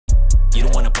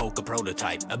vocal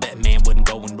prototype. A bet man wouldn't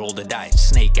go and roll the dice.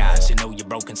 Snake eyes, you know you're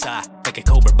broken side. Like a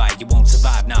cobra bite, you won't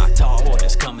survive. Nah, tall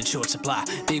orders come in short supply.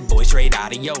 Big boys straight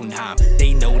out of Jotunheim.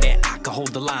 They know that I can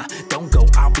hold the line. Don't go,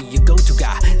 I'll be your go-to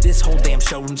guy. This whole damn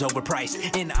showroom's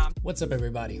overpriced, and I'm... What's up,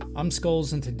 everybody? I'm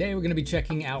Skullz, and today we're going to be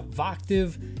checking out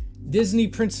Voctave Disney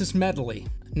Princess Medley.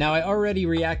 Now, I already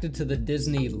reacted to the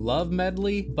Disney Love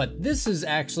Medley, but this is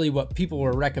actually what people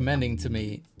were recommending to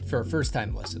me for a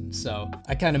first-time listen. So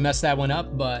I kind of messed that one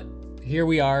up, but here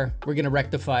we are. We're going to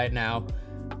rectify it now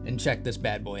and check this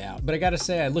bad boy out. But I gotta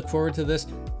say, I look forward to this.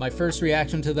 My first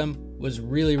reaction to them was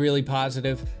really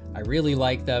positive. I really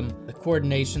like them. The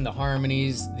coordination, the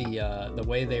harmonies, the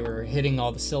way they were hitting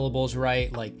all the syllables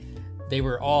right, like they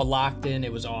were all locked in.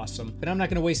 It was awesome. But I'm not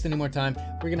gonna waste any more time.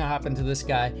 We're gonna hop into this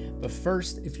guy. But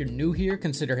first, if you're new here,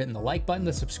 consider hitting the like button,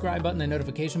 the subscribe button, the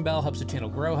notification bell. Helps the channel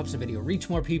grow, helps the video reach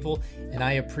more people, and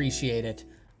I appreciate it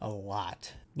a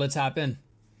lot. Let's hop in.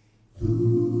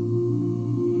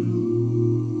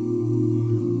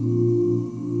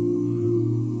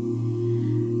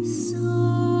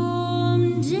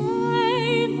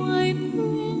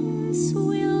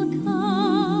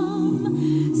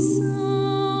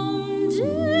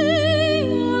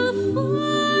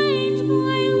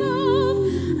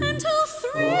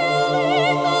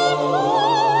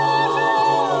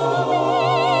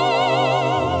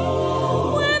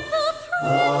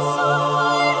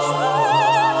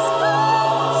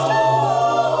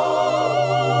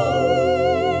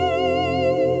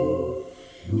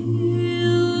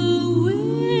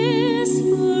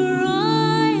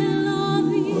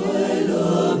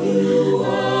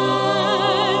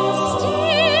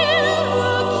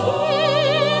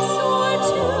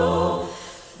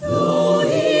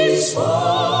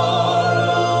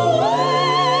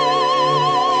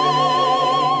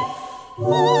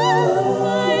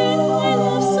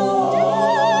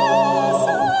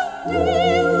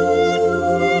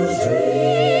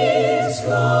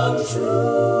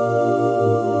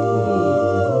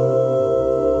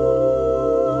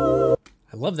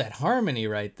 Love that harmony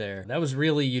right there. That was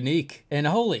really unique. And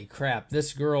holy crap,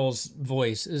 this girl's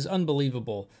voice is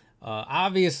unbelievable.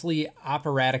 Obviously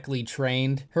operatically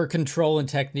trained. Her control and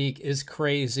technique is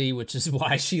crazy, which is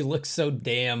why she looks so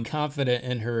damn confident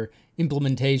in her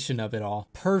implementation of it all.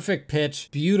 Perfect pitch,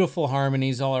 beautiful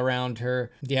harmonies all around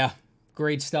her. Yeah,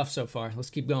 great stuff so far. Let's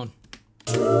keep going.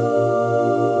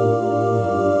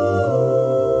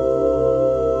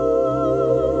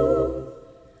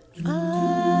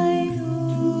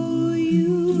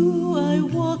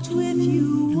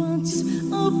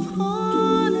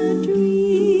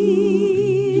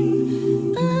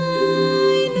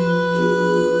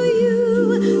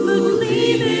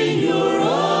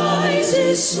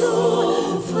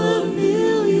 So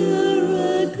familiar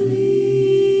a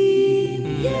gleam,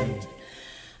 yet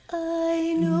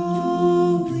I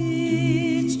know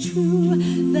it's true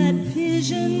that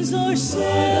visions are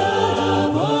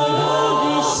seldom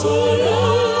received.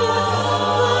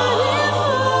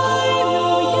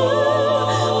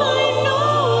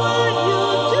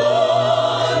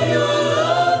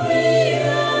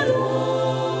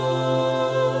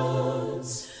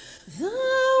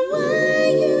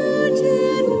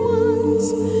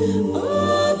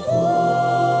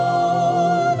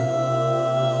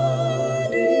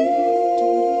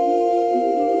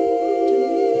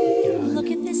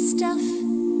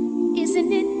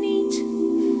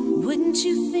 Wouldn't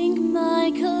you think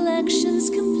my collection's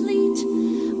complete?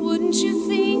 Wouldn't you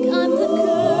think I'm the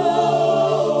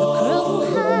girl who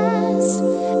has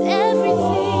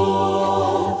everything?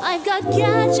 I've got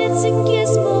gadgets and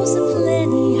gizmos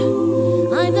aplenty.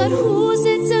 I've got who's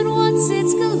its and what's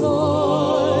its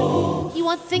galore. You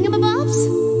want thingamabobs?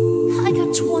 I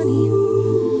got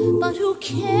 20. But who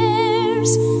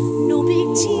cares? No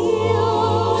big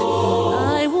deal.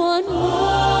 I want more.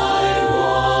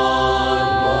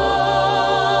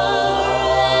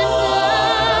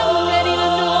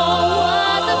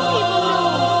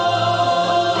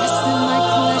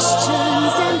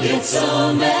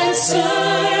 Some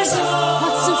answers.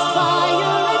 What's a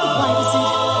fire and why does it?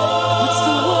 What's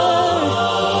the word?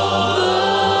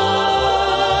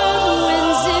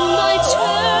 When's it my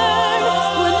turn?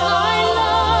 When I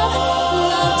love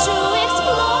to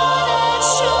explore that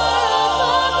shore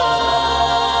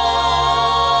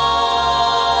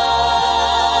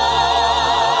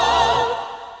above.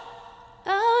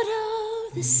 Out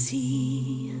of the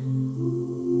sea.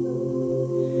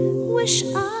 Wish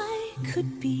I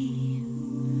could be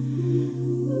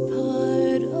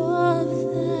part of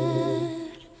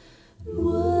that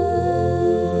world.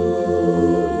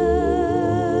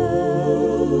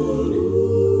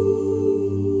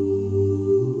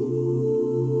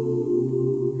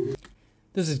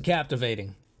 This is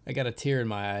captivating. I got a tear in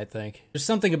my eye, I think. There's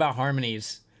something about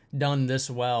harmonies done this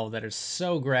well that is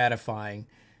so gratifying.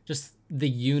 Just the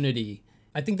unity.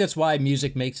 I think that's why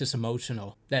music makes us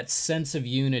emotional. That sense of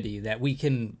unity, that we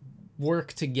can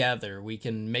work together, we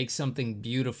can make something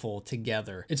beautiful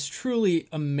together. It's truly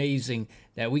amazing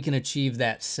that we can achieve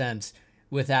that sense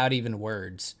without even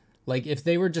words. Like, if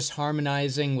they were just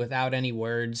harmonizing without any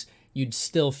words, you'd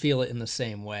still feel it in the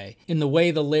same way. In the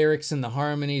way the lyrics and the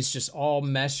harmonies just all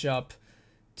mesh up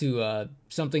to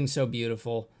something so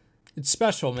beautiful. It's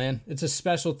special, man. It's a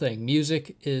special thing.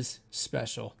 Music is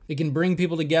special. It can bring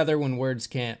people together when words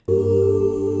can't.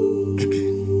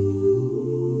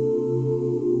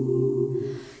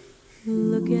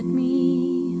 Look at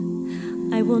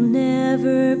me. I will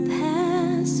never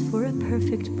pass for a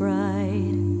perfect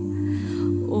bride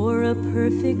or a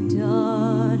perfect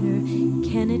daughter.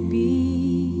 Can it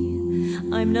be?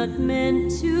 I'm not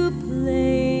meant to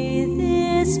play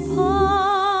this part.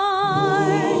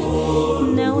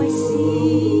 Now I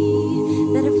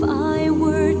see that if I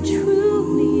were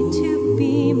truly to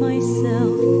be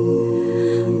myself,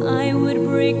 I would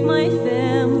break my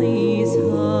family's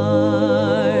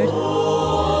heart.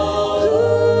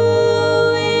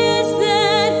 Who is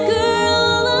that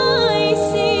girl I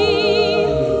see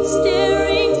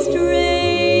staring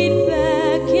straight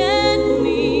back at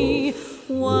me?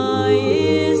 Why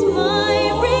is my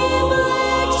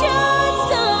reflection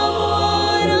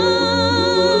someone I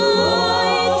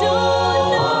don't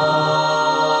know?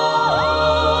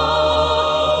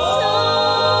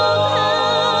 Somehow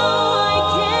I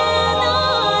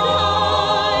cannot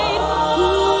hide who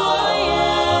I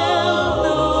am,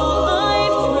 though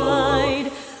I've tried.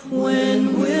 When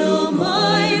will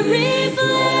my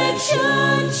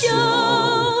reflection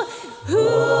show who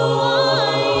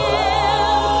I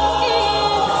am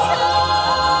inside?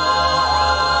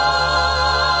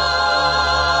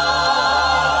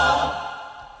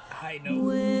 I know.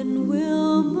 When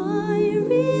will my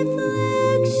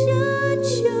reflection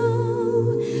show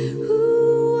who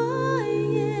I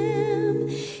am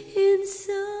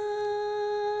inside?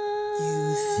 You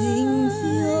think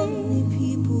the only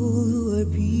people who are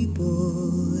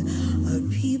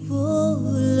people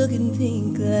who look and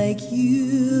think like you.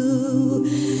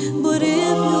 But if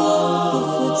you walk the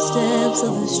footsteps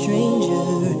of a stranger,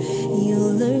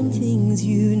 you'll learn things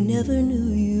you never knew,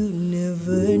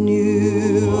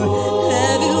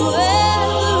 Have you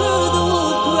ever heard the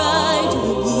wolf cry to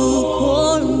the blue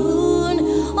corn moon,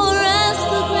 or asked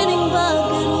the grinning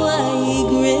bucket why he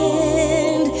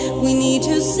grinned? We need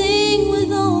to sing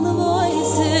with all the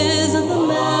voices of the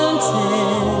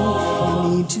mountain.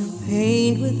 We need to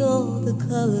paint with all the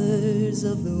colors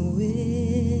of the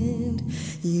wind.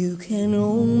 You can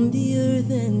own the earth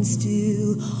and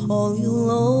still all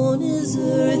you'll own is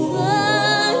earth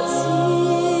until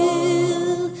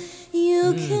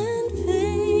you can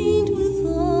paint with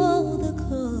all the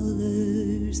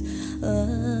colors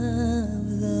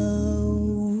of the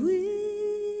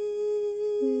wind.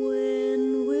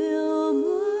 When will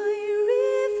my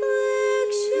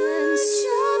reflection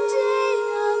someday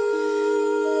up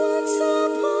once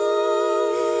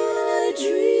upon a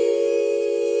dream?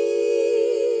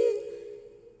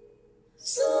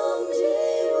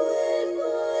 Someday when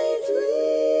my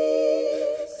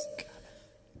dreams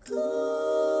come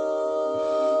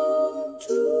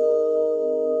true.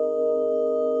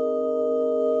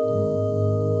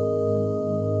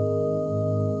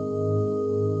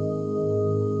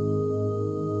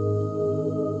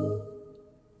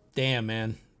 Damn,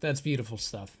 man. That's beautiful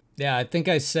stuff. Yeah, I think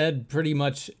I said pretty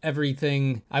much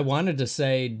everything I wanted to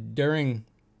say during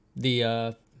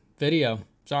the video.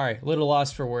 Sorry, a little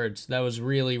lost for words. That was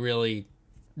really, really,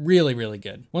 really, really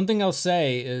good. One thing I'll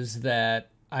say is that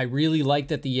I really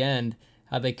liked at the end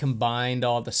how they combined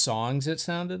all the songs, it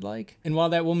sounded like. And while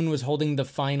that woman was holding the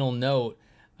final note,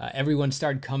 everyone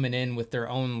started coming in with their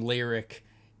own lyric,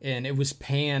 and it was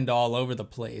panned all over the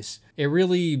place. It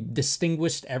really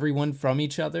distinguished everyone from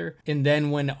each other. And then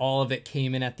when all of it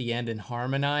came in at the end and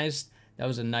harmonized, that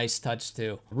was a nice touch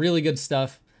too. Really good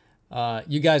stuff.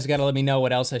 You guys gotta let me know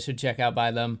what else I should check out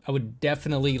by them. I would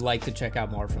definitely like to check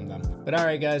out more from them. But all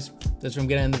right, guys, that's where I'm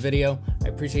gonna end the video. I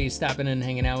appreciate you stopping in and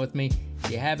hanging out with me.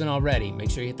 If you haven't already, make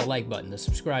sure you hit the like button, the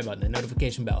subscribe button, the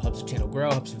notification bell. Helps the channel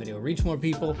grow, helps the video reach more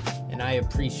people, and I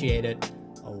appreciate it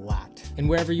a lot. And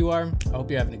wherever you are, I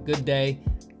hope you're having a good day,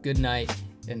 good night,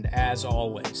 and as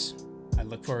always, I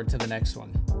look forward to the next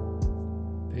one.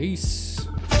 Peace.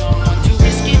 Someone to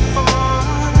risk it for.